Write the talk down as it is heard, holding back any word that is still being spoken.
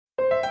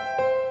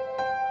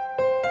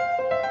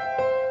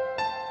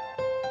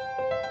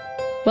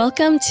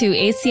Welcome to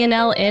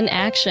ACNL in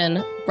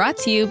Action, brought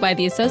to you by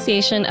the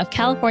Association of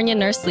California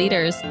Nurse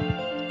Leaders.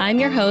 I'm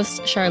your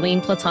host,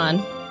 Charlene Platon.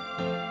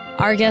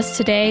 Our guest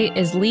today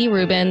is Lee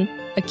Rubin,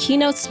 a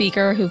keynote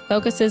speaker who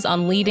focuses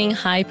on leading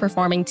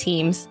high-performing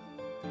teams.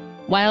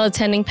 While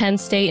attending Penn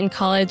State in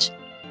college,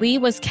 Lee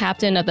was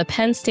captain of the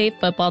Penn State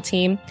football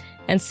team,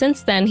 and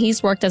since then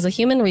he's worked as a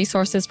human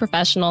resources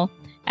professional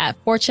at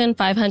Fortune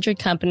 500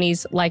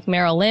 companies like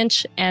Merrill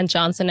Lynch and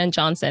Johnson &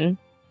 Johnson.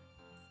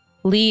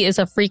 Lee is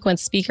a frequent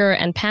speaker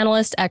and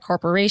panelist at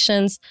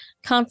corporations,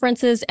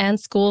 conferences, and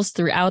schools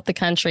throughout the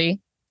country.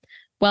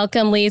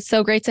 Welcome, Lee. It's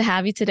so great to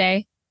have you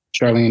today.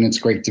 Charlene, it's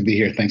great to be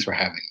here. Thanks for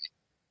having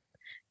me.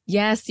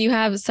 Yes, you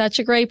have such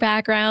a great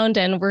background,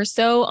 and we're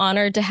so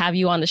honored to have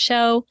you on the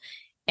show.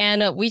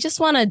 And we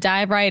just want to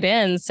dive right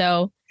in.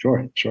 So,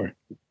 Sure.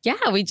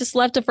 Yeah, we just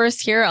love to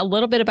first hear a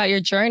little bit about your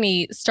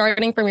journey,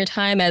 starting from your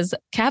time as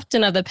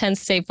captain of the Penn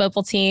State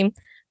football team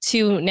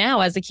to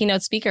now as a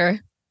keynote speaker.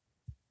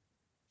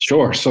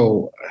 Sure.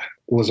 So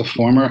was a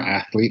former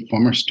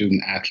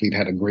student athlete,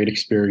 had a great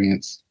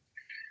experience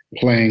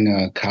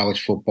playing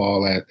college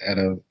football at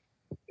a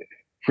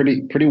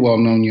pretty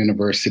well-known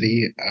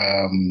university.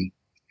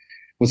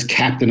 Was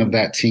captain of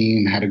that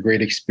team, had a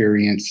great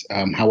experience,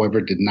 however,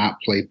 did not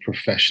play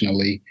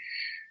professionally.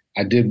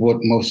 I did what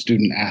most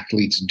student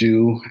athletes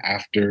do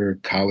after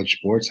college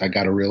sports. I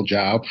got a real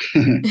job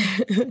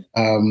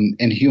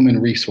in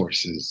human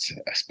resources.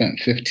 I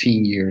spent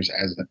 15 years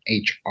as an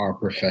HR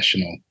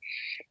professional,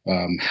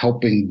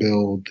 helping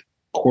build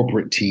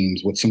corporate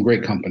teams with some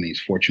great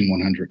companies, Fortune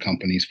 100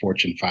 companies,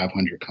 Fortune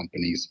 500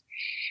 companies.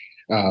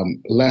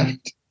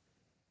 Left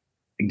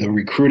the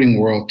recruiting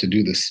world to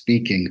do the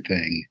speaking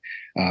thing.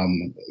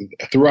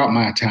 Throughout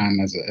my time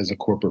as a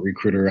corporate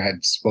recruiter, I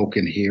had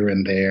spoken here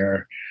and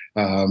there,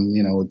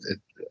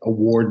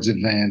 awards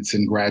events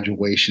and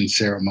graduation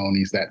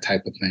ceremonies, that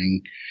type of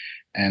thing.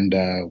 And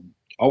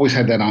always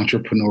had that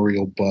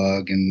entrepreneurial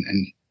bug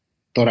and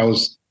thought I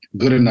was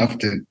good enough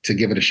to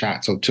give it a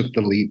shot. So took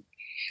the leap.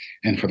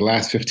 And for the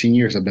last 15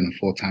 years, I've been a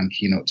full-time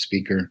keynote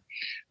speaker,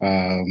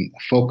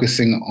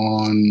 focusing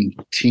on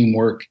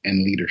teamwork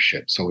and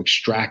leadership. So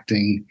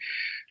extracting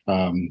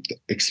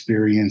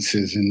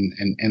experiences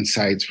and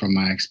insights from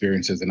my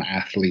experience as an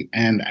athlete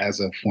and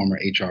as a former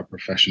HR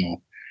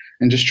professional,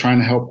 and just trying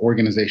to help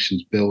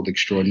organizations build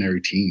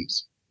extraordinary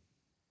teams.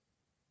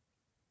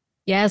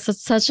 Yes,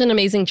 it's such an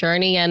amazing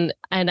journey. And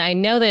I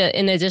know that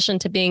in addition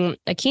to being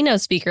a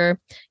keynote speaker,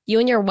 you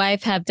and your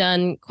wife have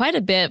done quite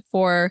a bit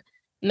for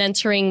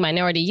mentoring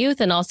minority youth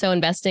and also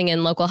investing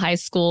in local high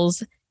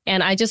schools.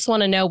 And I just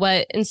want to know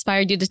what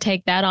inspired you to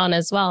take that on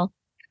as well.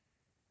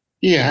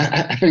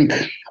 Yeah, I think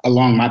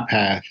along my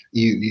path,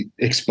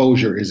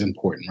 exposure is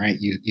important, right?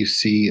 You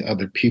see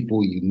other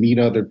people, you meet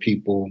other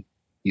people,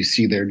 you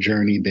see their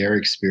journey, their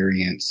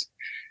experience.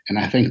 And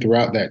I think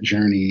throughout that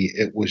journey,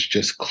 it was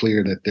just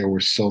clear that there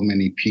were so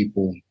many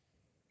people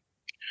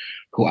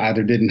who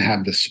either didn't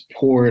have the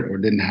support or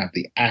didn't have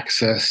the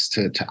access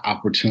to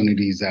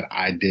opportunities that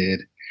I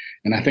did.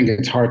 And I think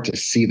it's hard to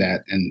see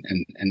that and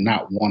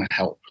not want to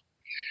help.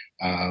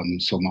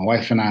 So my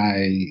wife and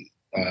I,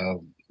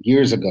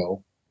 years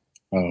ago,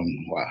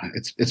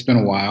 it's been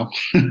a while,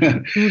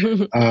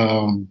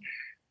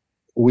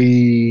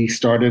 we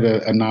started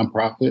a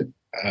nonprofit,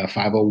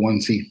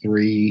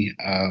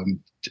 501c3,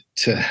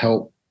 to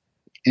help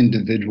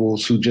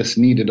individuals who just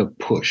needed a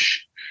push,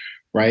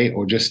 right?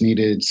 Or just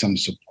needed some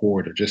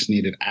support, or just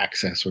needed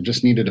access, or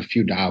just needed a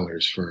few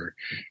dollars for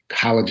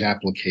college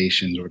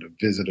applications or to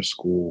visit a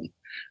school.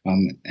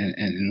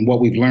 And what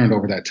we've learned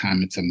over that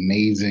time, it's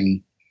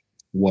amazing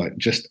what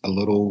just a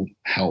little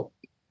help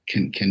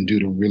can do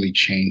to really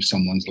change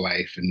someone's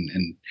life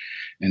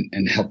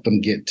and help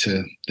them get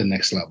to the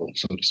next level,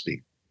 so to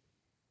speak.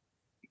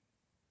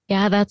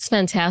 Yeah, that's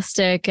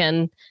fantastic.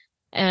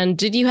 And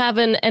did you have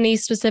any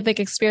specific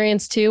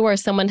experience too, where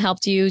someone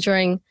helped you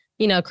during,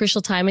 a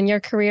crucial time in your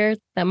career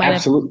that might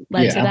have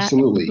led to that?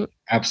 Absolutely. Mm-hmm.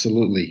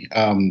 Absolutely.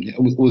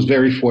 Was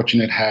very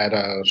fortunate, had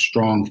a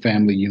strong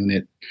family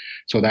unit.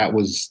 So that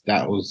was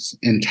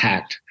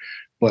intact,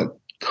 but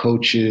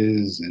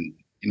coaches and,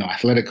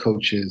 athletic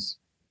coaches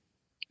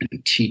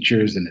and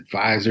teachers and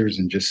advisors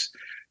and just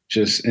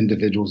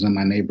individuals in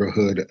my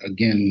neighborhood,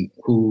 again,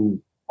 who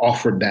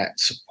offered that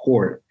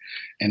support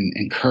and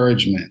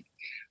encouragement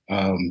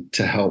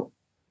to help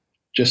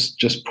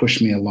just push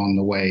me along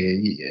the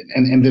way.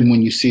 And then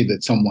when you see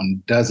that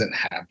someone doesn't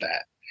have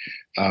that,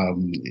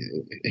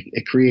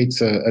 it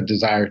creates a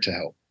desire to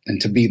help and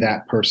to be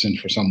that person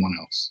for someone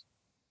else.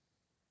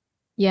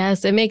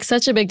 Yes, it makes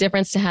such a big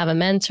difference to have a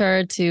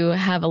mentor, to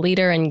have a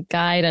leader and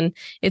guide. And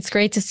it's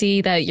great to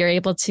see that you're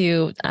able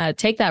to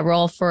take that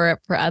role for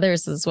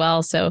others as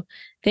well. So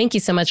thank you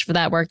so much for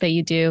that work that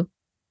you do.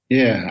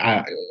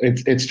 Yeah,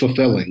 it's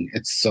fulfilling.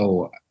 It's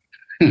so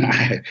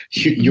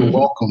you're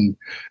welcome.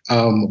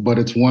 But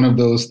it's one of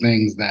those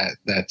things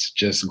that's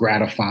just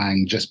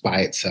gratifying just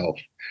by itself,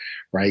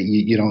 right?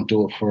 You don't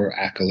do it for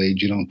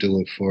accolades. You don't do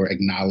it for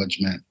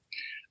acknowledgement.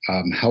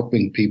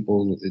 Helping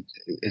people,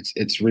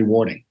 it's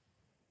rewarding.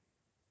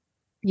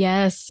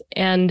 Yes.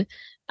 And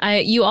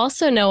you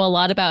also know a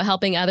lot about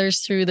helping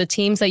others through the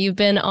teams that you've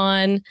been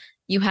on.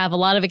 You have a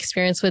lot of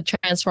experience with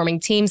transforming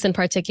teams in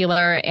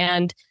particular.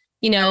 And,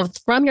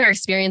 from your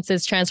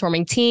experiences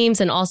transforming teams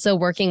and also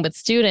working with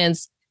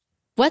students,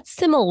 what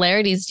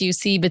similarities do you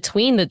see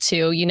between the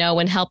two,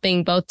 when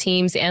helping both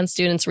teams and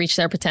students reach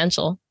their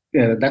potential?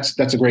 Yeah, that's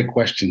a great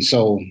question.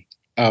 So,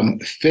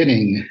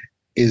 Fitting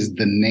is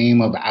the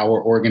name of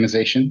our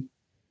organization.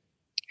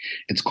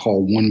 It's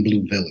called One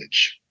Blue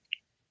Village,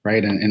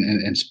 right? And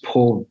it's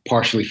pulled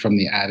partially from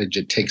the adage,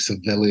 it takes a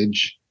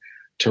village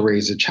to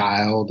raise a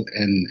child.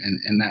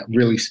 And that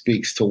really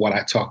speaks to what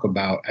I talk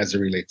about as it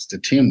relates to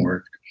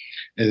teamwork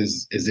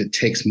is it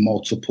takes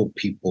multiple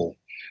people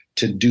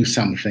to do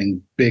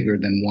something bigger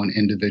than one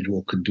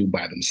individual could do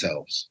by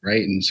themselves,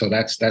 right? And so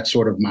that's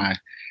sort of my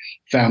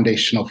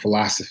foundational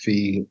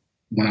philosophy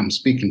when I'm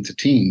speaking to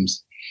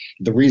teams.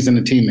 The reason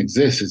the team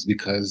exists is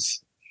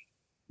because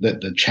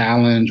the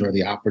challenge or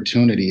the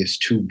opportunity is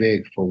too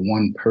big for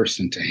one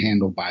person to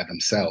handle by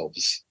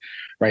themselves,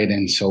 right?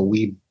 And so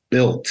we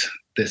built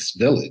this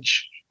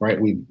village,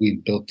 right? We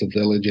built a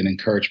village and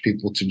encourage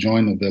people to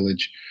join the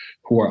village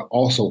who are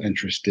also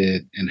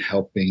interested in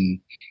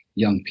helping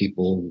young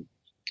people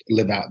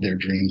live out their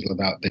dreams, live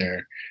out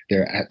their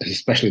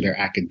especially their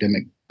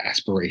academic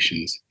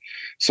aspirations.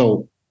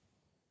 So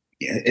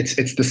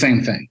it's the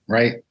same thing,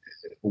 right?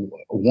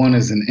 One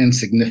is an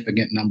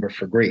insignificant number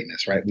for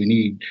greatness, right? We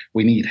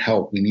need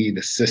help, we need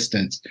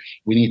assistance,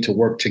 we need to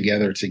work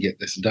together to get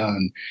this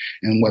done.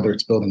 And whether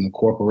it's building a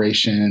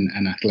corporation,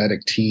 an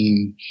athletic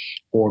team,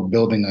 or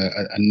building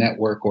a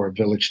network or a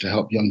village to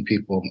help young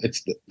people,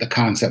 it's the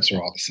concepts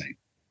are all the same.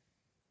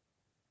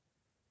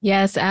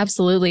 Yes,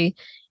 absolutely.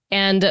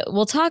 And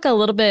we'll talk a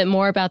little bit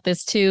more about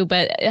this too,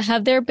 but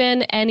have there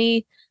been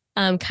any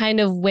kind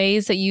of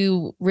ways that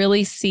you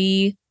really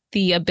see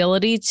the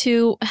ability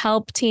to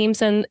help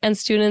teams and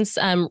students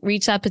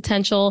reach that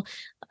potential?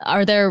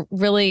 Are there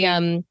really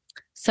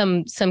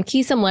some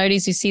key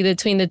similarities you see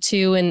between the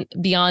two and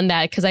beyond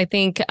that? Because I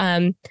think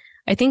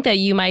that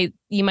you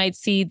might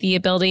see the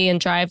ability and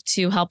drive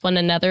to help one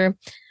another.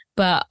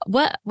 But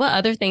what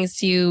other things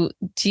do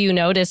you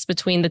notice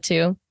between the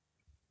two?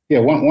 Yeah,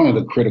 one of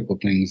the critical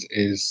things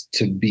is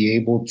to be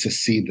able to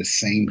see the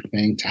same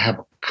thing, to have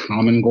a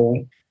common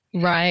goal,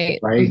 Right.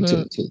 right?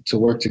 Hmm. To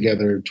work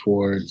together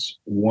towards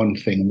one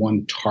thing,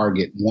 one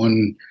target,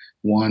 one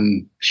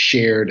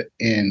shared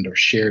end or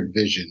shared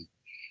vision.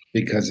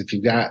 Because if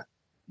you've got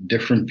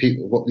different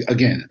people, well,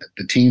 again,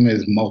 the team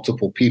is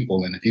multiple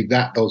people, and if you've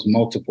got those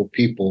multiple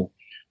people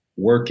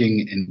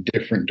working in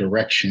different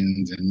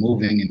directions and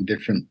moving in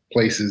different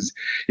places,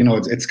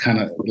 it's kind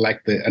of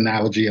like the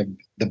analogy of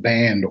the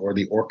band or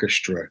the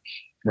orchestra,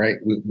 right?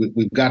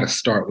 We've got to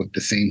start with the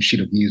same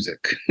sheet of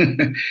music,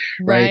 right?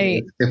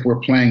 Right. If we're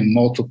playing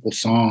multiple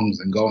songs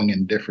and going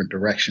in different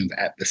directions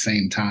at the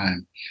same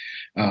time,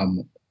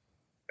 um,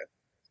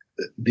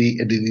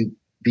 the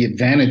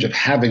advantage of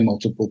having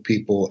multiple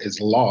people is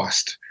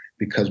lost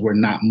because we're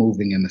not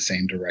moving in the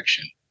same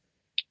direction.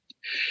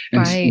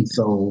 And Right.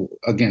 so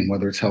again,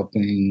 whether it's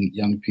helping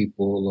young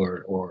people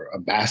or a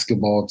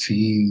basketball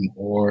team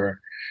or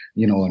a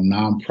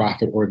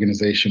nonprofit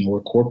organization or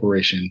a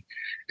corporation,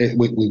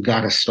 we've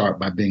got to start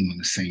by being on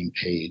the same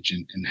page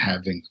and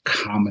having a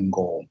common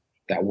goal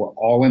that we're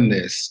all in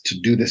this to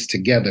do this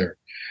together,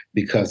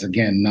 because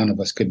again, none of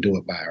us could do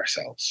it by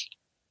ourselves.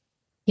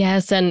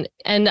 Yes, and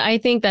I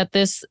think that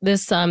this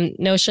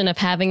notion of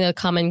having a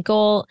common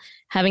goal,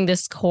 having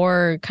this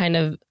core kind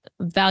of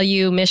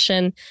value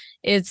mission,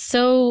 it's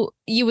so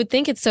you would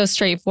think it's so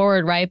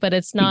straightforward, right? But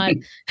it's not.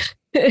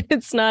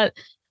 It's not.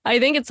 I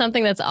think it's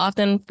something that's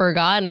often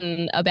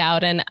forgotten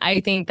about, and I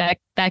think that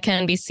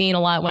can be seen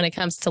a lot when it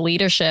comes to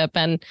leadership.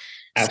 And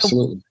so,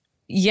 Absolutely.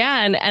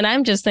 yeah, and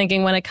I'm just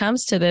thinking when it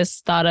comes to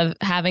this thought of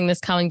having this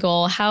common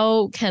goal,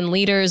 how can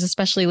leaders,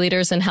 especially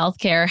leaders in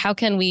healthcare, how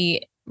can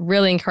we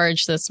really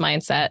encourage this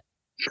mindset?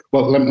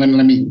 Well, let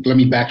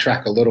me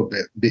backtrack a little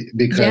bit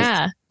because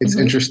Yeah. it's Hmm.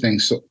 interesting.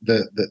 So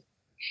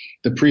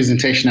the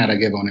presentation that I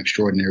give on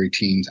extraordinary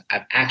teams,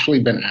 I've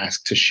actually been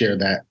asked to share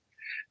that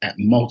at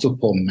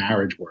multiple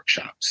marriage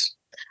workshops,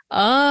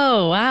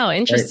 Oh, wow. right?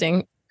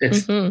 Interesting.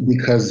 It's Hmm.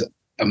 because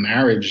a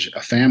marriage,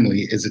 a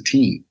family is a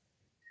team,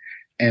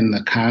 and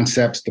the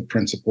concepts, the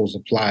principles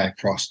apply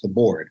across the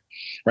board,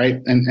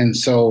 right? And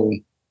so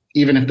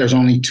even if there's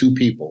only two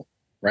people,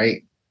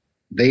 right,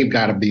 they've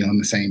got to be on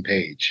the same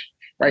page,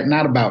 right?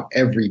 Not about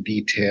every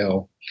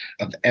detail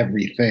of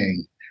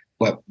everything,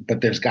 but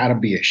there's got to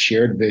be a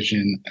shared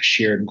vision, a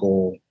shared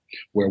goal,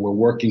 where we're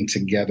working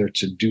together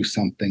to do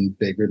something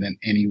bigger than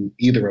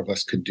either of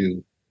us could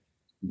do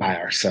by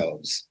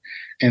ourselves.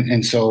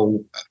 And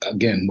so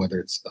again, whether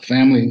it's a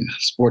family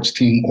sports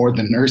team or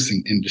the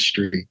nursing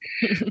industry,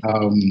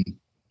 um,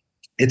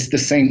 it's the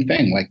same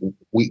thing. Like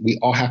we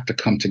all have to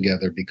come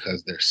together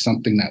because there's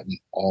something that we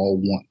all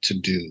want to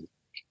do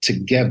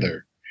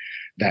together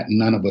that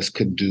none of us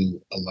could do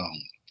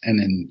alone. And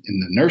in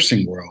the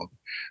nursing world,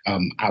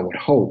 I would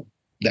hope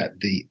that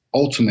the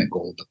ultimate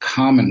goal, the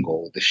common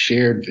goal, the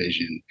shared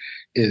vision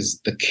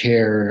is the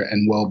care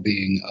and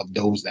well-being of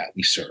those that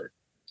we serve,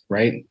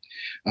 right?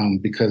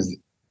 Because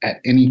at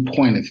any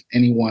point, if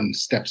anyone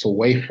steps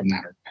away from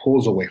that or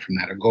pulls away from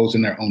that or goes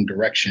in their own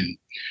direction,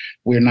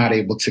 we're not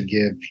able to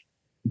give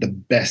the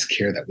best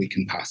care that we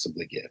can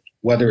possibly give,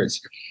 whether it's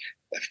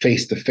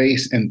face to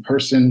face in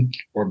person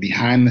or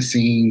behind the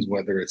scenes,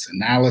 whether it's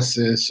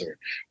analysis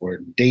or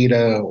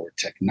data or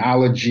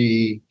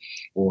technology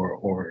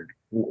or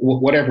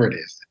whatever it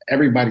is.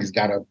 Everybody's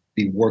got to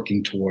be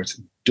working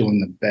towards doing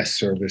the best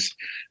service,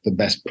 the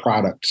best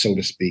product, so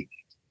to speak,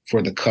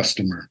 for the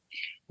customer,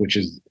 which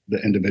is the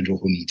individual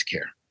who needs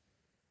care.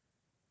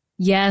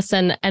 Yes,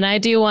 and I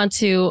do want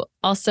to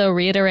also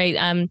reiterate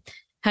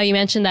how you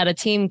mentioned that a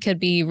team could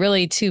be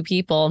really two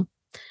people,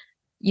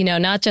 you know,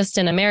 not just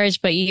in a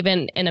marriage, but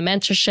even in a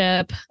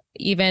mentorship,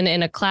 even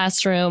in a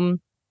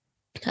classroom,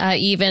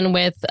 even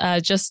with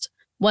just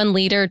one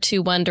leader to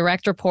one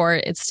direct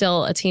report, it's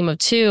still a team of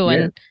two. Yeah.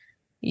 And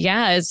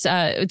yeah,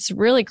 it's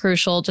really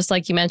crucial, just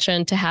like you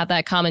mentioned, to have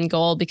that common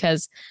goal,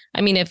 because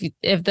I mean,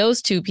 if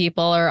those two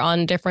people are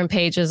on different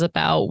pages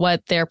about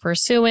what they're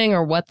pursuing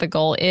or what the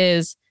goal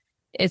is,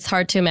 it's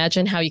hard to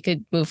imagine how you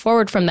could move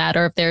forward from that,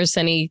 or if there's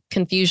any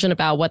confusion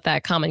about what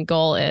that common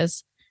goal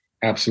is.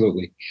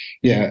 Absolutely.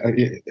 Yeah.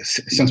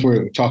 Since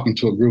we're talking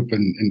to a group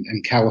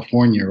in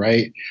California,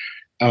 right?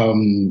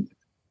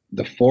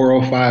 The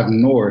 405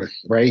 North,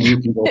 right? You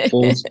can go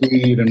full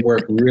speed and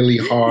work really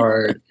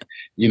hard.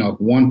 You know, if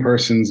one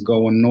person's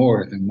going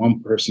north and one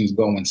person's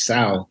going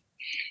south,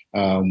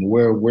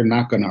 we're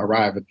not going to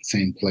arrive at the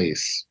same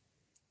place.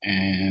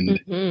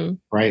 And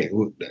right,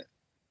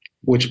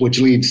 which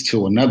leads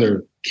to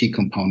another key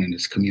component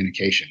is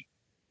communication.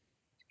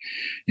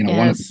 You know,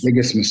 one of the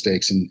biggest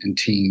mistakes in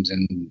teams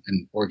and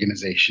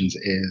organizations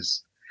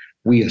is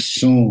we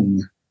assume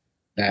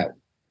that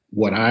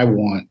what I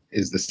want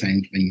is the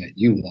same thing that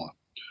you want,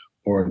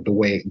 or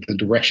the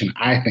direction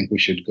I think we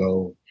should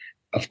go.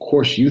 Of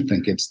course, you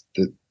think it's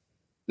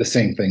the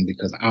same thing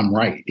because I'm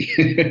right.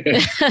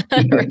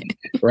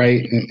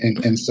 Right.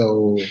 And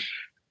so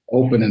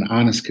open and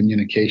honest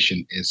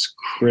communication is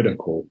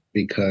critical,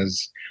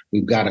 because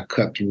we've got to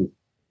cut through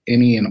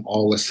any and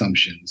all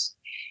assumptions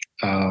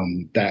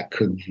that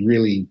could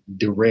really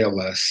derail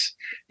us,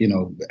 you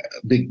know,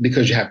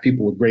 because you have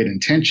people with great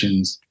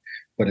intentions.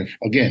 But if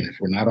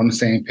we're not on the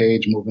same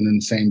page, moving in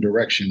the same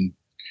direction,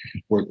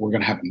 we're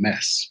going to have a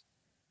mess.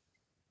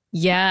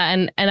 Yeah.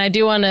 And I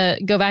do want to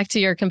go back to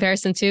your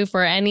comparison too.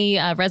 For any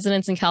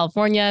residents in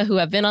California who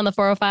have been on the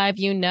 405,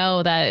 you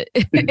know that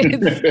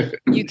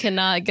you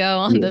cannot go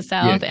on the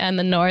south and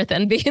the north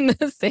and be in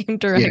the same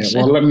direction.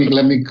 Yeah. Well,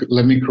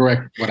 let me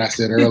correct what I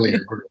said earlier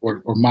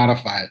or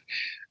modify it.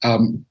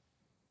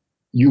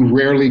 You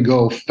rarely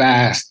go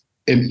fast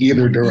in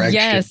either direction.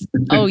 Yes.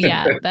 Oh,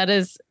 yeah. That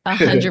is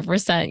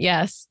 100%.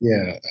 Yes.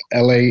 Yeah.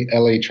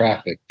 LA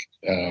traffic.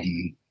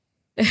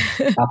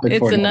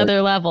 It's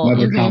another level.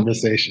 Another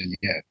conversation.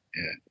 Yeah.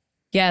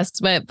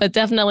 Yes, but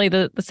definitely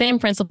the same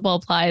principle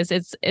applies.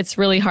 It's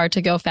really hard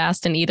to go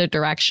fast in either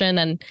direction,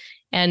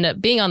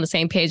 and being on the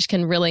same page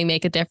can really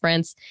make a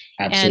difference.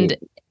 Absolutely. And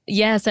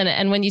yes,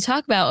 and when you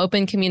talk about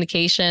open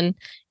communication,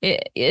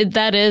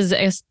 that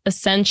is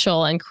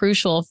essential and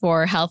crucial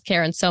for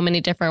healthcare in so many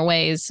different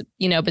ways,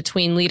 you know,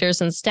 between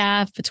leaders and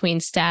staff, between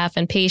staff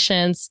and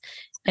patients,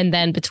 and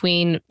then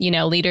between, you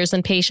know, leaders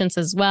and patients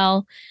as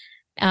well.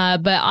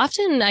 But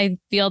often I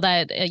feel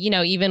that, you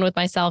know, even with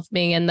myself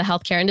being in the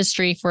healthcare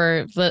industry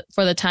for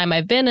the time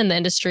I've been in the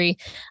industry,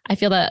 I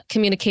feel that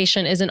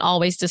communication isn't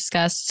always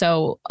discussed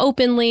so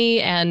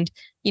openly, and,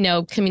 you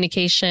know,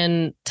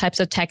 communication types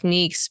of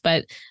techniques.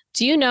 But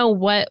do you know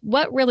what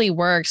really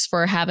works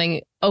for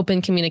having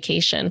open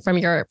communication from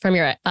your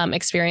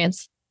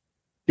experience?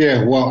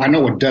 Yeah, well, I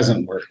know what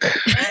doesn't work,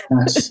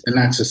 and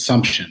that's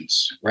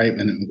assumptions, right?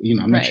 And, you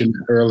know, I mentioned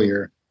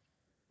earlier,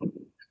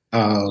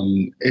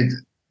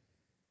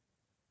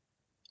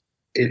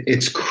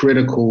 it's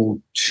critical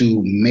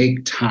to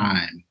make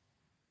time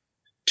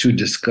to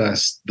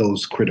discuss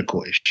those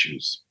critical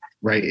issues,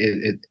 right?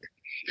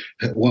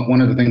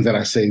 One of the things that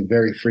I say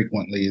very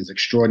frequently is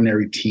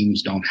extraordinary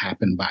teams don't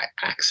happen by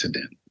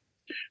accident,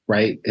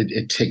 right?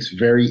 It takes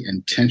very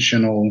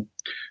intentional,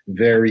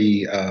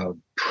 very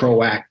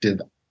proactive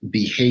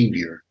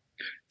behavior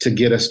to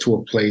get us to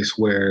a place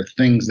where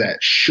things that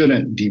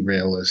shouldn't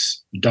derail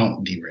us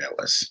don't derail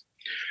us,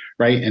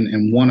 right?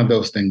 And one of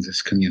those things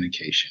is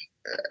communication.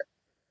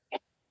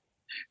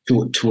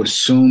 To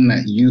assume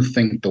that you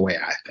think the way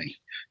I think,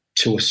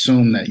 to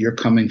assume that you're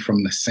coming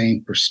from the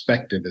same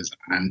perspective as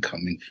I'm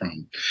coming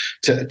from,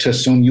 to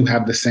assume you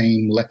have the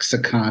same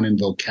lexicon and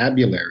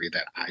vocabulary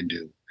that I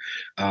do,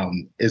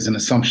 is an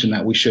assumption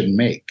that we shouldn't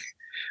make.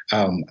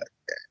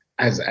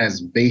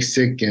 As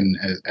basic and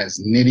as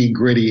nitty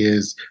gritty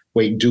as,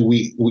 wait, do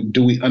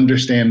we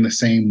understand the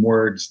same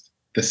words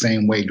the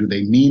same way? Do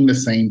they mean the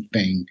same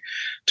thing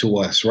to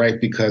us, right?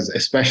 Because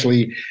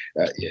especially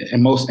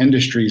in most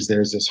industries,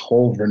 there's this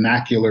whole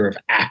vernacular of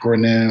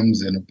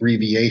acronyms and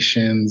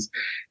abbreviations.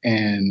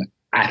 And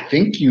I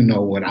think you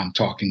know what I'm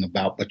talking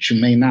about, but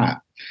you may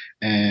not.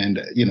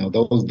 And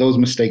those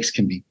mistakes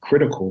can be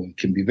critical and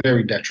can be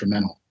very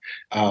detrimental.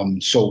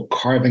 So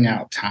carving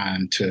out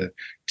time to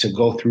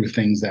go through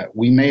things that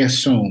we may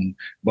assume,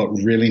 but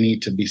really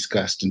need to be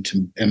discussed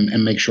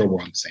and make sure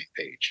we're on the same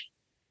page.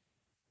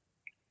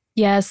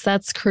 Yes,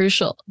 that's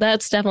crucial.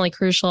 That's definitely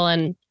crucial.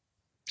 And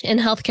in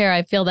healthcare,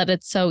 I feel that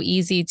it's so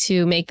easy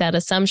to make that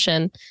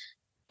assumption.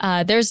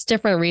 There's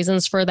different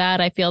reasons for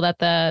that. I feel that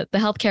the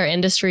healthcare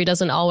industry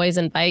doesn't always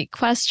invite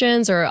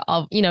questions or,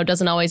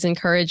 doesn't always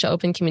encourage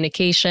open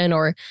communication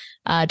or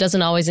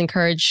doesn't always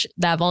encourage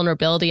that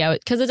vulnerability out,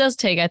 because it does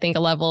take, I think,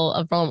 a level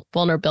of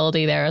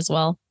vulnerability there as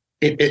well.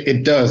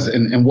 It does.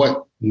 And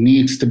what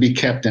needs to be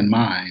kept in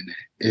mind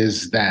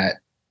is that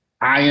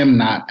I am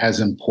not as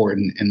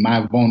important and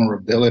my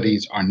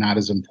vulnerabilities are not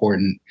as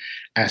important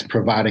as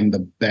providing the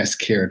best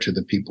care to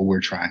the people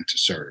we're trying to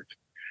serve.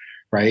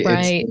 Right.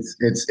 Right.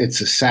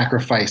 It's a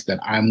sacrifice that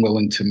I'm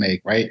willing to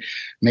make. Right.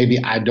 Maybe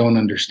I don't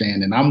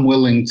understand and I'm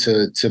willing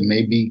to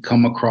maybe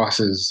come across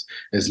as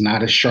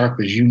not as sharp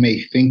as you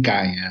may think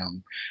I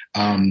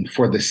am,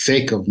 for the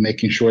sake of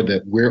making sure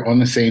that we're on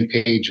the same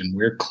page and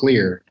we're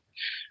clear.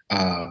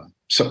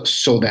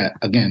 So that,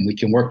 again, we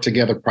can work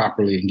together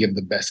properly and give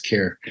the best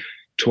care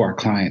to our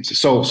clients.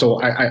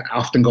 So I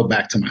often go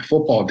back to my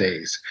football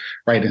days,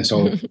 right? And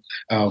so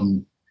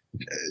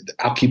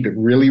I'll keep it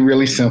really,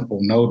 really simple.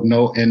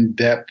 No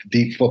in-depth,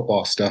 deep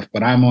football stuff,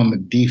 but I'm on the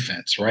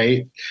defense,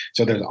 right?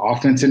 So there's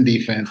offense and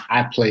defense.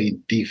 I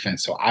played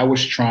defense. So I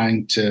was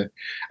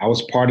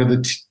part of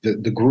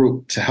the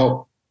group to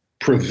help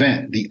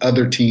prevent the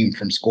other team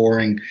from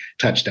scoring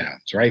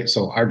touchdowns, right?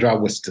 So our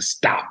job was to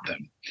stop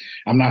them.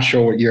 I'm not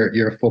sure what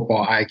your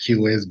football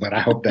IQ is, but I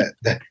hope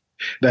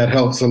that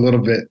helps a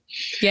little bit.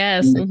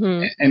 Yes.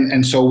 Mm-hmm.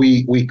 And so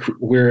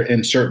we're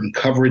in certain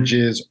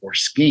coverages or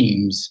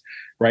schemes,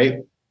 right,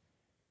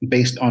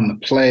 based on the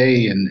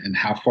play and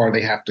how far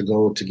they have to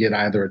go to get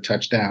either a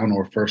touchdown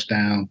or first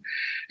down.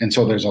 And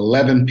so there's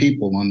 11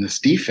 people on this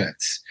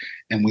defense,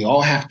 and we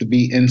all have to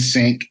be in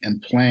sync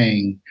and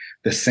playing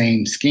the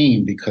same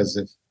scheme, because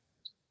if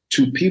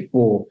two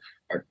people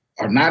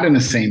are not in the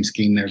same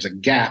scheme, there's a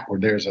gap or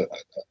there's a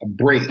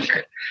break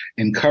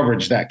in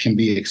coverage that can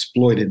be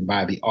exploited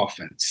by the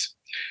offense.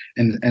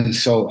 And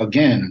so,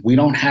 again, we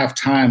don't have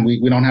time.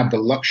 We don't have the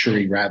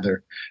luxury,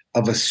 rather,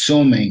 of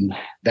assuming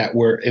that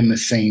we're in the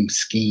same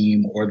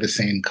scheme or the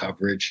same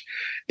coverage.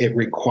 It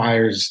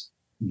requires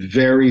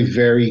very,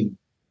 very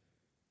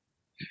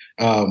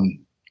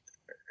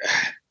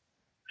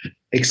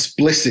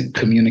explicit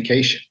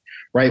communication,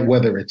 right?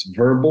 Whether it's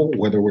verbal,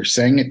 whether we're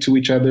saying it to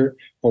each other,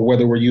 or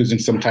whether we're using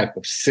some type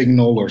of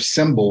signal or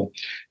symbol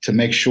to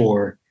make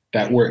sure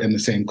that we're in the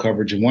same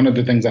coverage. And one of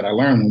the things that I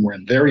learned when we're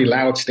in very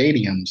loud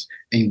stadiums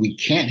and we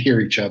can't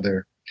hear each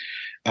other,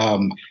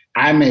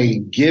 I may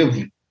give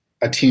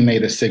a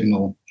teammate a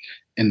signal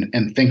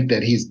and think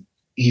that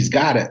he's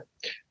got it.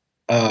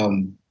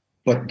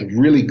 But the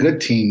really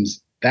good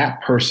teams,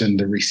 that person,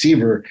 the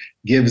receiver,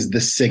 gives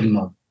the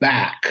signal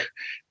back,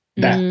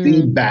 that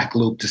feedback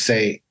loop to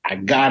say, I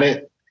got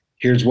it.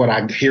 Here's what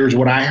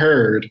I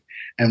heard,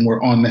 and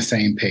we're on the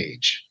same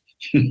page.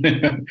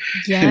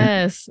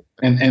 Yes.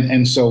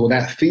 And so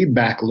that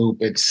feedback loop,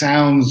 it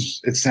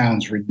sounds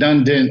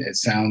redundant, it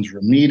sounds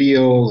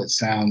remedial, it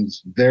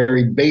sounds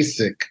very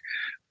basic.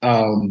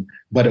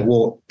 But it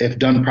will, if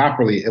done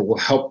properly, it will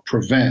help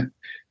prevent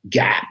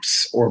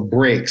gaps or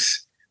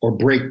breaks or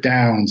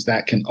breakdowns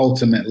that can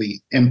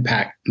ultimately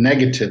impact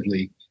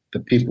negatively the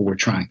people we're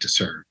trying to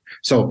serve.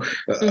 So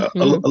a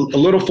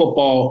little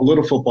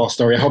football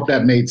story. I hope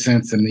that made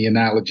sense and the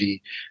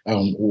analogy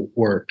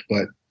worked.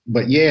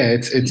 But yeah,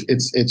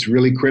 it's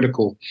really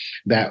critical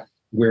that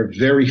we're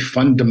very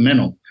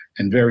fundamental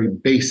and very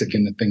basic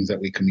in the things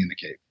that we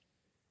communicate.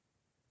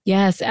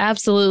 Yes,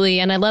 absolutely.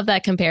 And I love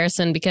that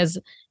comparison, because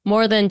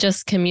more than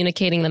just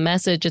communicating the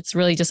message, it's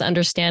really just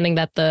understanding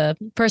that the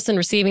person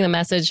receiving the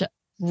message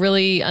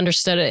really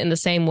understood it in the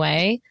same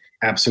way.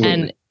 Absolutely.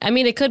 And I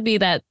mean, it could be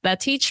that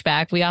teach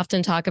back. We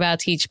often talk about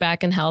teach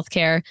back in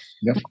healthcare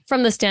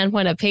from the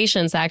standpoint of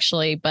patients,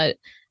 actually, but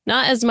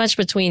not as much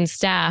between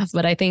staff.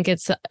 But I think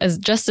it's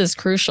just as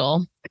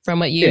crucial from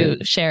what you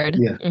shared.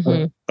 Yeah,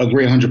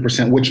 agree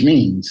 100%, which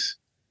means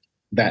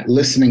that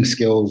listening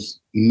skills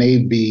may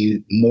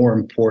be more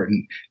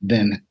important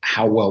than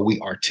how well we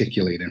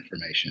articulate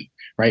information,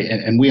 right?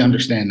 And we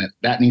understand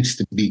that needs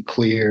to be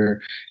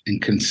clear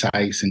and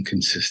concise and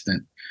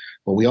consistent.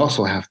 But we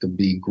also have to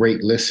be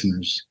great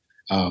listeners,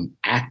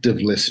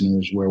 active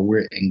listeners, where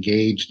we're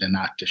engaged and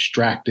not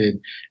distracted,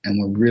 and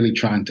we're really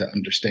trying to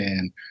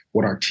understand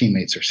what our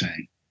teammates are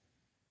saying.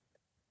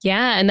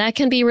 Yeah, and that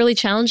can be really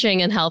challenging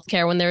in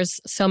healthcare when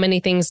there's so many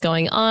things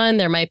going on.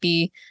 There might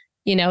be,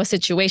 a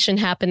situation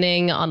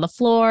happening on the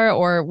floor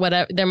or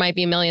whatever. There might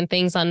be a million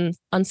things on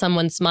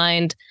someone's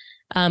mind.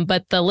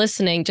 But the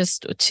listening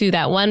just to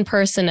that one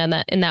person and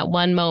that in that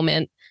one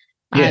moment,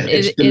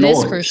 it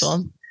is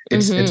crucial.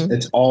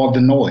 It's all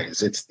the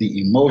noise. It's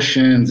the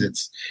emotions.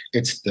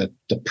 It's the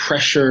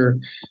pressure.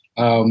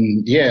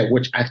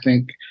 Which I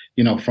think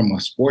from a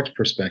sports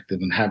perspective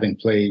and having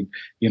played,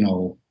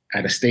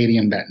 at a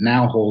stadium that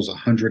now holds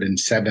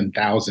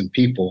 107,000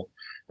 people,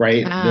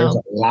 right? There's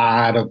Wow. a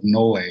lot of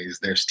noise.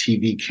 There's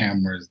TV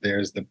cameras.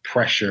 There's the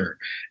pressure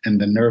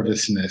and the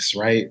nervousness,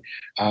 right?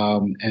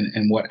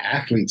 And what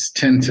athletes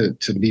tend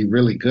to be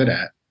really good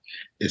at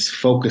is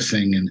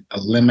focusing and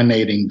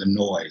eliminating the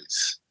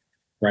noise,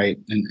 right?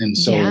 And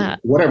so Yeah.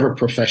 whatever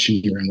profession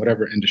you're in,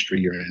 whatever industry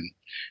you're in,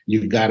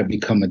 you've got to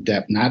become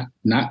adept,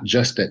 not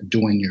just at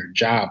doing your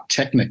job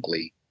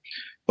technically,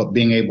 but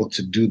being able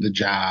to do the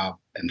job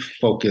and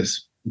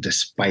focus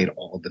despite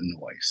all the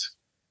noise.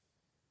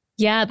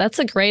 Yeah, that's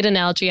a great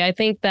analogy. I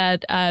think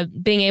that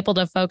being able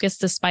to focus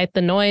despite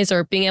the noise,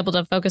 or being able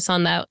to focus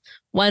on that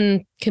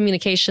one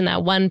communication,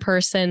 that one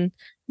person,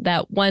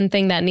 that one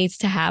thing that needs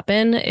to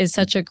happen is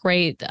such a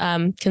great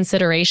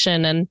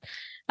consideration. And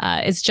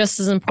it's just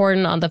as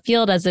important on the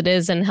field as it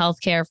is in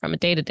healthcare from a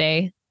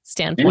day-to-day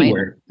standpoint.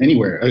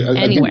 Anywhere. Again,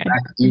 Anywhere.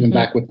 even Hmm.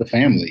 back with the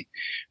family,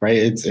 right?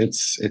 It's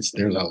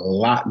there's a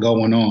lot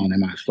going on.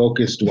 Am I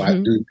focused?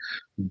 Hmm.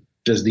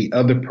 Does the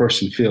other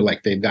person feel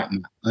like they've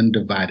gotten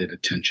undivided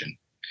attention?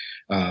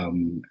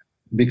 Um,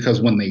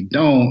 because when they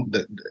don't,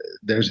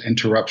 there's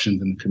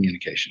interruptions in the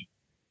communication.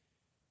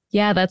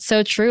 Yeah, that's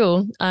so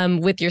true.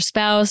 With your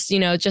spouse,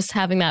 just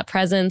having that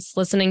presence,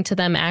 listening to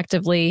them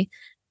actively.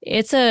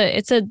 It's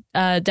a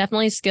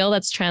definitely skill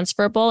that's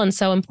transferable and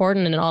so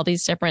important in all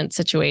these different Across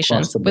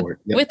situations the with board.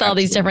 Yep, with all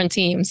these absolutely. different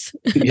teams.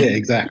 Yeah,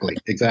 exactly.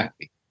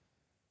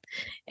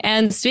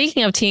 And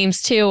speaking of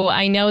teams too,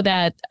 I know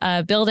that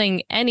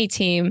building any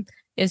team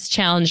is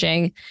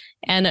challenging,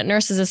 and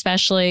nurses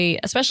especially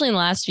in the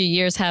last few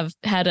years, have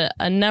had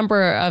a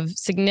number of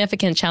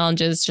significant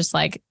challenges, just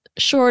like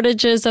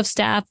shortages of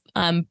staff,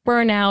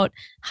 burnout,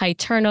 high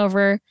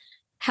turnover.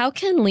 How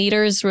can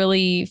leaders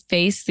really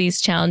face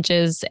these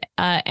challenges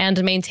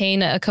and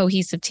maintain a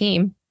cohesive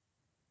team?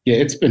 Yeah,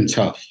 it's been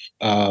tough.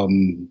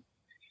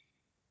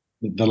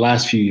 The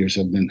last few years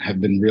have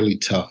been really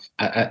tough.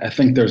 I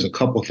think there's a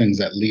couple things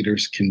that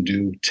leaders can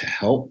do to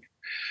help.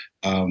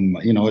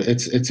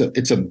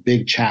 It's a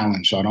big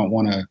challenge, so I don't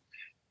want to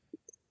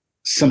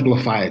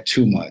simplify it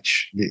too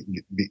much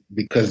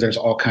because there's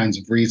all kinds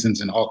of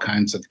reasons and all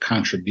kinds of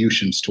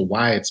contributions to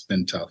why it's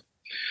been tough.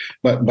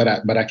 But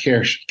I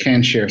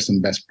can share some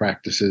best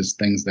practices,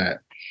 things that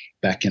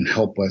can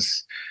help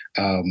us.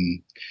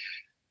 Um,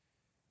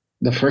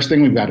 the first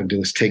thing we've got to do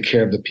is take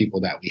care of the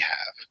people that we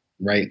have,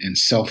 right? And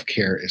self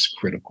care is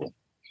critical.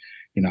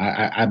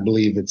 I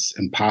believe it's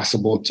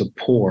impossible to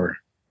pour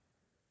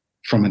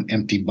from an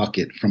empty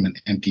bucket, from an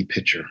empty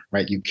pitcher,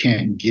 right? You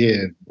can't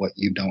give what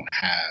you don't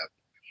have.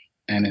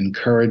 And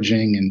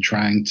encouraging and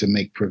trying to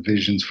make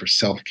provisions for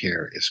self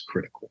care is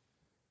critical,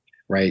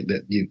 right?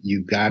 That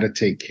you got to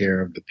take care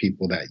of the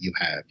people that you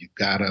have. You've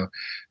got to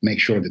make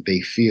sure that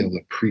they feel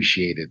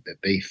appreciated, that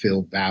they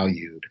feel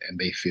valued, and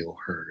they feel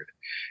heard.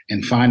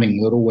 And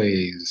finding little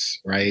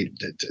ways, right,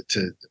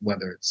 to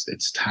whether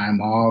it's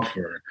time off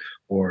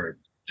or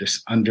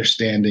just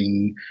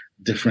understanding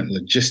different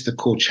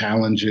logistical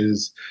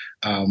challenges,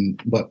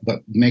 but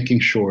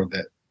making sure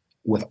that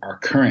with our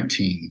current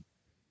team,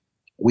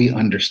 we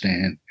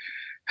understand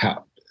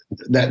how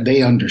that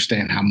they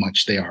understand how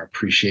much they are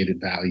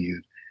appreciated,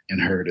 valued, and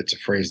heard. It's a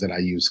phrase that I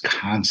use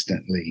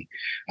constantly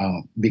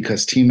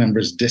because team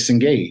members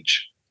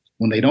disengage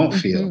when they don't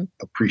feel Hmm.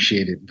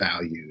 appreciated,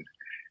 valued,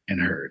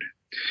 and heard.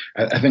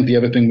 I think the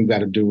other thing we've got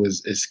to do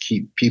is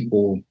keep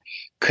people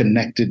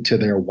connected to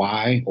their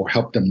why, or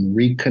help them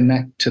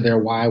reconnect to their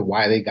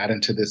why they got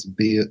into this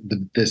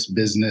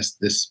business,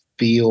 this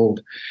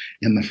field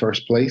in the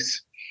first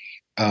place.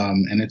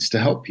 And it's to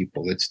help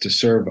people. It's to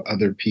serve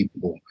other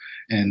people.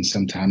 And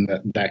sometimes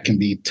that can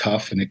be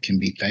tough, and it can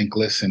be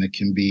thankless, and it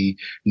can be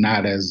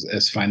not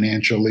as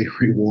financially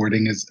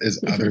rewarding as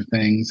other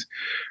things,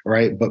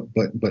 right?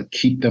 But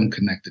keep them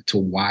connected to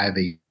why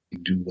they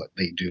do what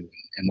they do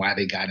and why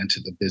they got into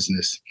the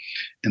business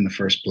in the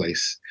first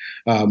place.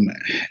 Um,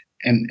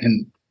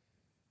 and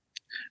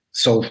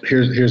so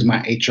here's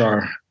my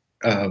HR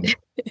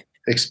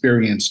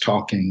experience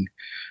talking.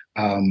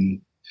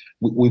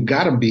 We've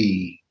got to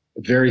be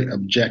very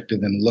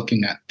objective in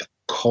looking at the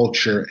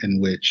culture in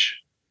which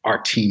our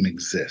team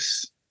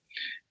exists.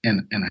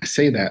 And I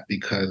say that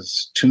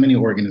because too many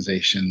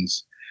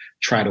organizations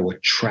try to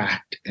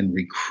attract and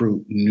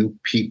recruit new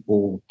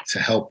people to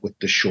help with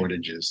the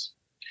shortages.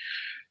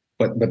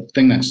 But the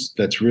thing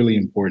that's really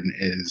important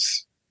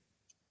is,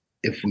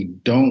 if we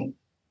don't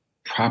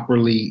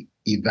properly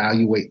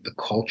evaluate the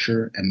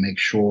culture and make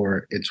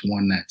sure it's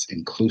one that's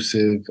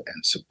inclusive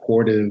and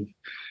supportive,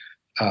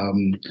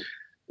 um,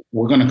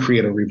 we're going to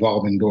create a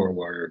revolving door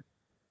where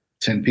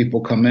 10 people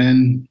come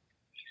in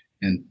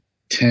and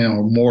 10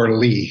 or more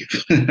leave,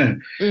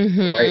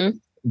 right?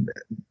 Hmm.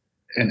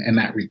 And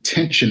that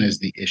retention is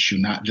the issue,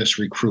 not just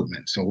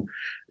recruitment. So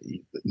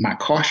my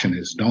caution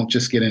is, don't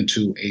just get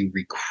into a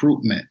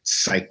recruitment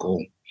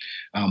cycle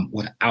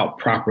without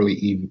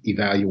properly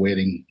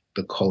evaluating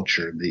the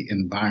culture, the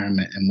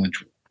environment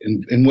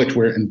in which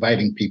we're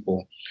inviting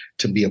people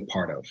to be a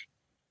part of.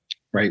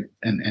 right?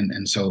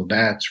 And so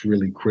that's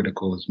really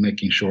critical, is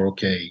making sure,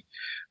 okay,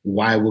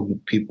 why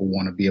would people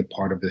want to be a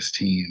part of this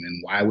team,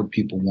 and why would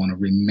people want to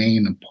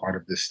remain a part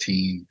of this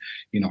team?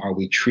 Are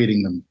we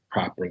treating them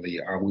properly?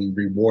 Are we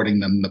rewarding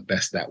them the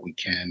best that we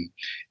can?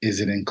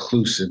 Is it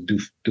inclusive?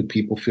 Do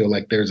people feel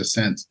like there's a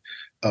sense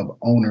of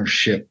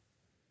ownership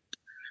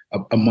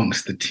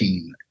amongst the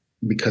team?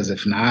 Because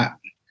if not,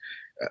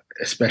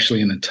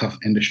 especially in a tough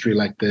industry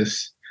like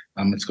this,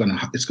 it's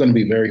gonna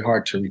be very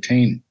hard to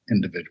retain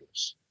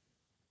individuals.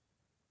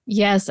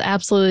 Yes,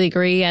 absolutely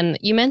agree. And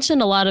you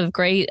mentioned a lot of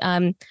great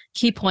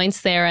key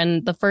points there.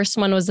 And the first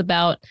one was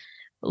about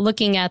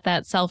looking at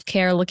that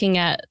self-care, looking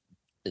at,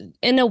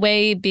 in a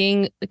way,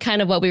 being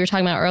kind of what we were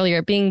talking about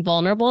earlier, being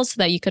vulnerable so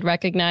that you could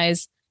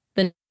recognize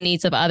the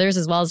needs of others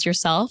as well as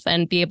yourself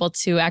and be able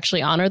to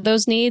actually honor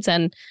those needs.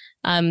 And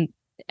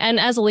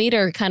as a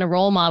leader, kind of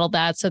role model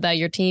that so that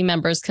your team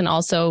members can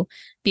also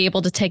be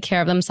able to take care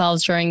of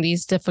themselves during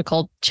these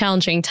difficult,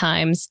 challenging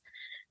times.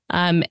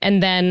 And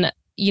then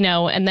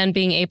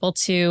being able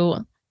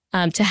to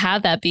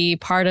have that be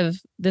part of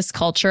this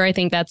culture, I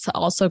think that's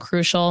also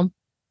crucial.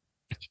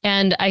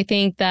 And I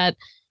think that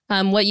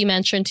what you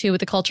mentioned too with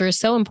the culture is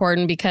so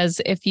important,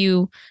 because if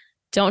you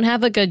don't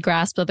have a good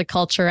grasp of the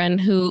culture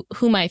and who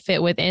might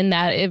fit within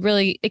that,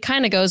 it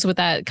kind of goes with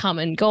that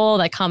common goal,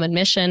 that common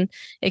mission.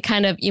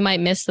 You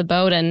might miss the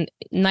boat and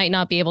might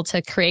not be able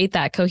to create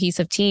that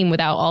cohesive team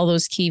without all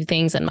those key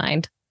things in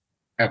mind.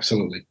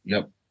 Absolutely.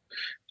 Yep.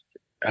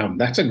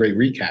 That's a great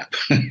recap.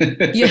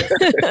 Yeah.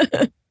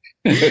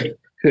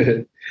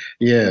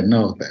 Yeah,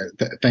 no,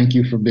 thank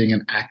you for being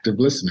an active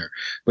listener.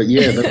 But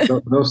yeah,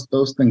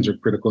 those things are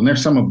critical, and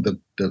there's some of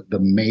the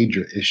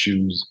major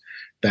issues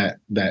that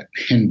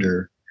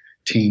hinder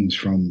teams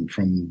from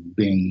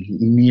being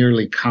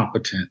nearly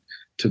competent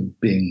to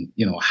being,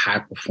 a high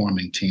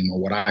performing team, or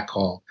what I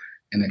call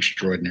an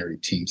extraordinary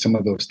team. Some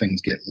of those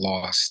things get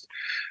lost.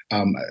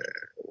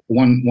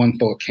 One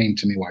thought came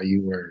to me while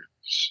you were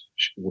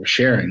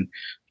sharing.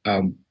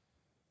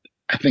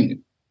 I think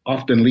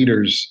often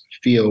leaders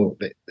feel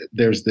that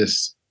there's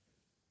this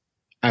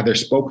either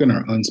spoken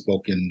or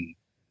unspoken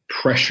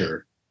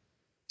pressure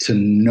to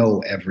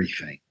know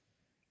everything.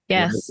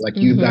 Yes. Right?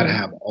 Like you've got to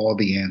have all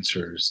the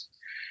answers.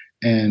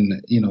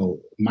 And,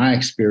 my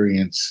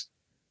experience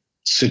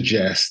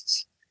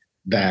suggests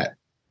that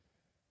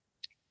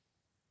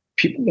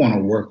people want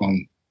to work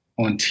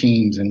on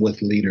teams and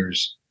with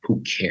leaders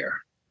who care.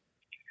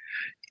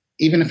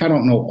 Even if I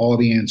don't know all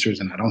the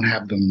answers and I don't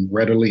have them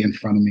readily in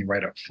front of me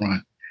right up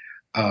front,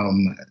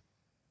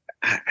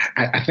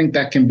 I think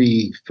that can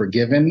be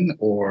forgiven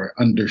or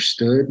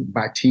understood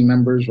by team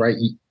members, right?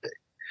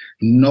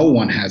 No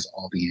one has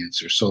all the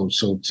answers. So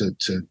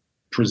to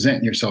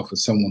present yourself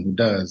as someone who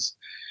does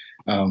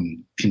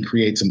can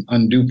create some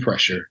undue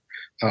pressure.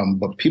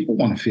 But people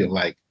want to feel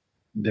like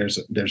there's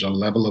a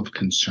level of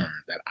concern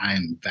that I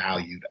am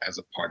valued as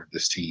a part of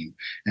this team,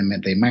 and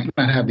that they might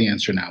not have the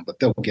answer now, but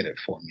they'll get it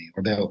for me,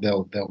 or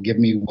they'll give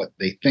me what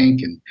they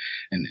think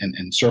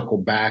and circle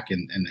back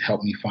and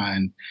help me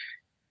find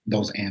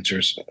those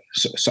answers.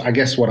 So I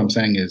guess what I'm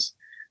saying is,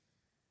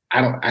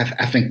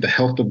 I think the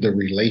health of the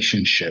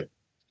relationship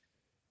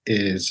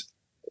is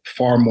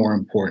far more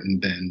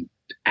important than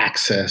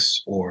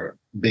access or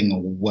being a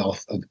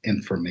wealth of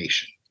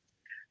information.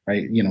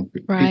 Right.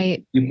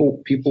 Right.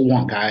 People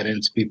want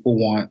guidance. People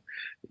want,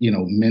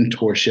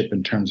 mentorship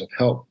in terms of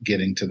help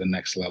getting to the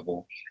next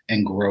level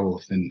and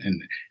growth and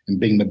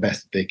being the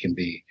best that they can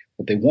be.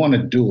 But they want to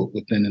do it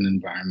within an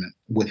environment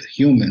with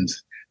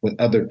humans, with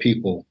other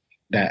people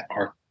that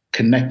are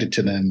connected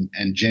to them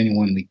and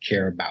genuinely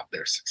care about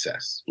their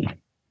success.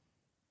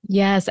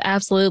 Yes,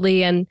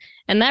 absolutely. And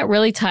that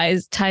really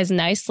ties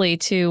nicely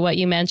to what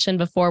you mentioned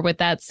before with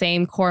that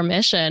same core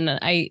mission.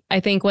 I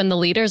think when the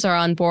leaders are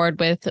on board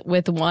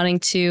with wanting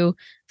to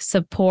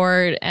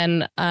support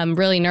and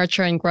really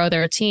nurture and grow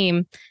their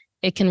team,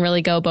 it can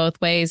really go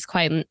both ways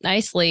quite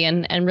nicely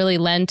and really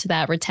lend to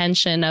that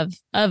retention of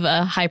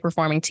a high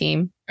performing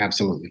team.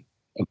 Absolutely.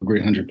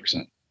 Agree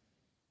 100%.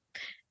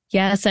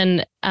 Yes.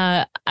 And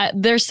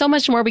there's so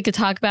much more we could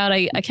talk about.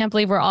 I can't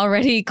believe we're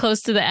already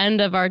close to the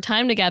end of our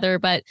time together.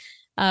 But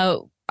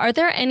are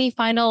there any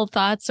final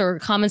thoughts or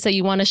comments that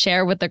you want to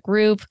share with the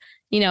group,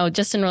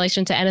 just in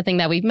relation to anything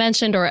that we've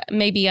mentioned, or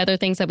maybe other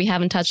things that we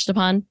haven't touched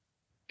upon?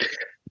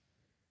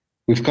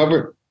 We've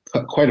covered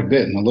quite a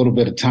bit in a little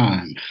bit of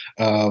time.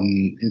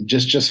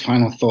 Just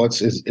final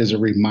thoughts is a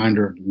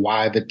reminder of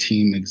why the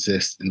team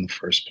exists in the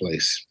first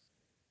place.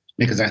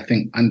 Because I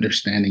think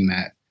understanding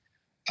that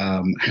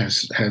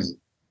has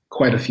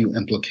quite a few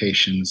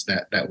implications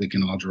that we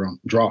can all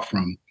draw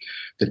from.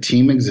 The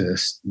team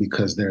exists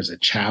because there's a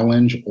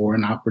challenge or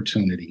an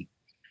opportunity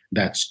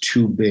that's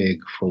too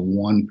big for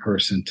one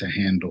person to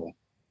handle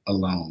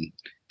alone.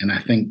 And I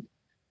think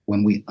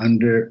when we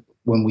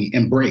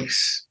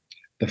embrace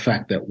the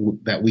fact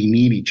that we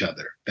need each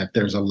other, that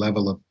there's a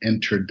level of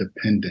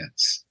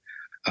interdependence,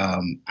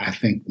 I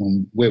think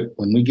when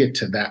we get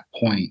to that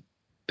point,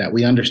 that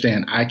we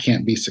understand I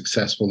can't be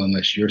successful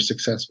unless you're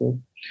successful,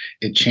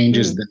 It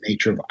changes the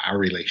nature of our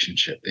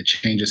relationship. It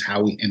changes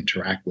how we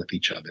interact with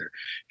each other.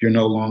 You're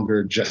no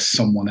longer just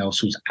someone else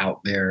who's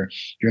out there.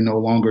 You're no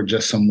longer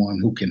just someone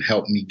who can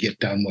help me get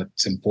done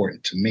what's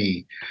important to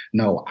me.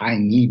 No, I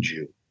need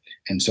you.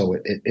 And so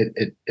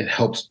it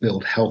helps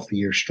build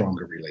healthier,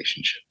 stronger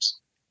relationships.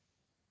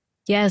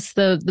 Yes,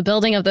 the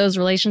building of those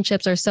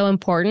relationships are so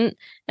important.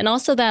 And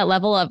also that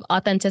level of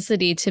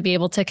authenticity to be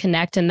able to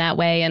connect in that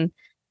way and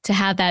to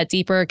have that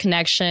deeper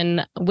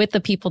connection with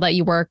the people that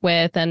you work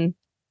with and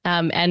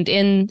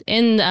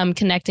in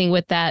connecting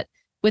with that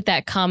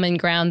common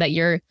ground that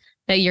you're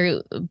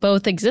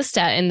both exist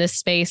at in this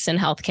space in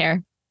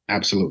healthcare.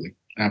 Absolutely.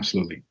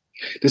 Absolutely.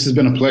 This has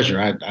been a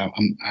pleasure. I'm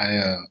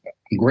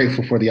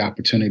grateful for the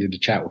opportunity to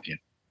chat with you.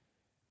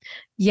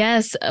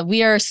 Yes,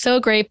 we are so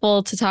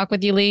grateful to talk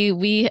with you, Lee.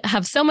 We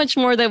have so much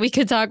more that we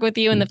could talk with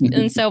you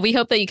and so we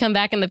hope that you come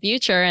back in the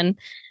future and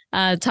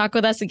talk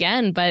with us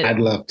again. But I'd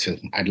love to.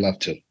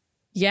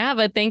 Yeah,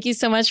 but thank you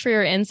so much for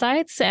your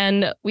insights,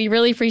 and we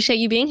really appreciate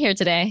you being here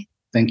today.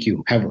 Thank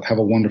you. Have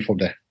a wonderful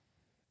day.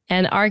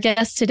 And our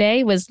guest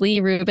today was Lee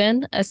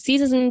Rubin, a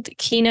seasoned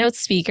keynote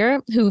speaker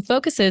who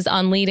focuses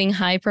on leading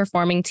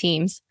high-performing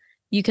teams.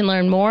 You can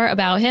learn more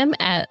about him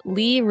at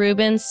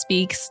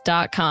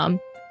leerubinspeaks.com.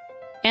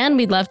 And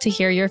we'd love to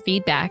hear your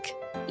feedback.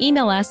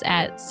 Email us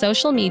at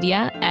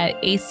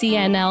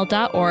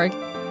socialmedia@acnl.org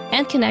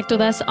and connect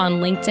with us on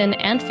LinkedIn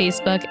and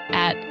Facebook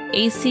at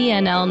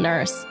ACNL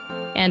Nurse.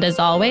 And as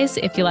always,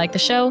 if you like the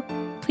show,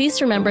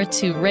 please remember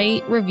to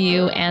rate,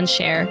 review, and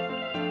share.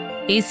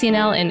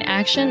 ACNL in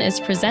Action is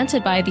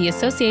presented by the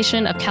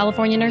Association of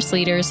California Nurse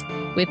Leaders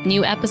with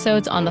new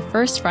episodes on the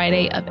first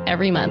Friday of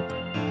every month.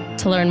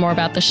 To learn more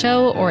about the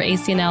show or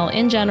ACNL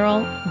in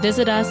general,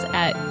 visit us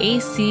at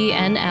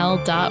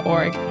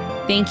acnl.org.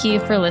 Thank you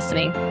for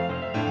listening.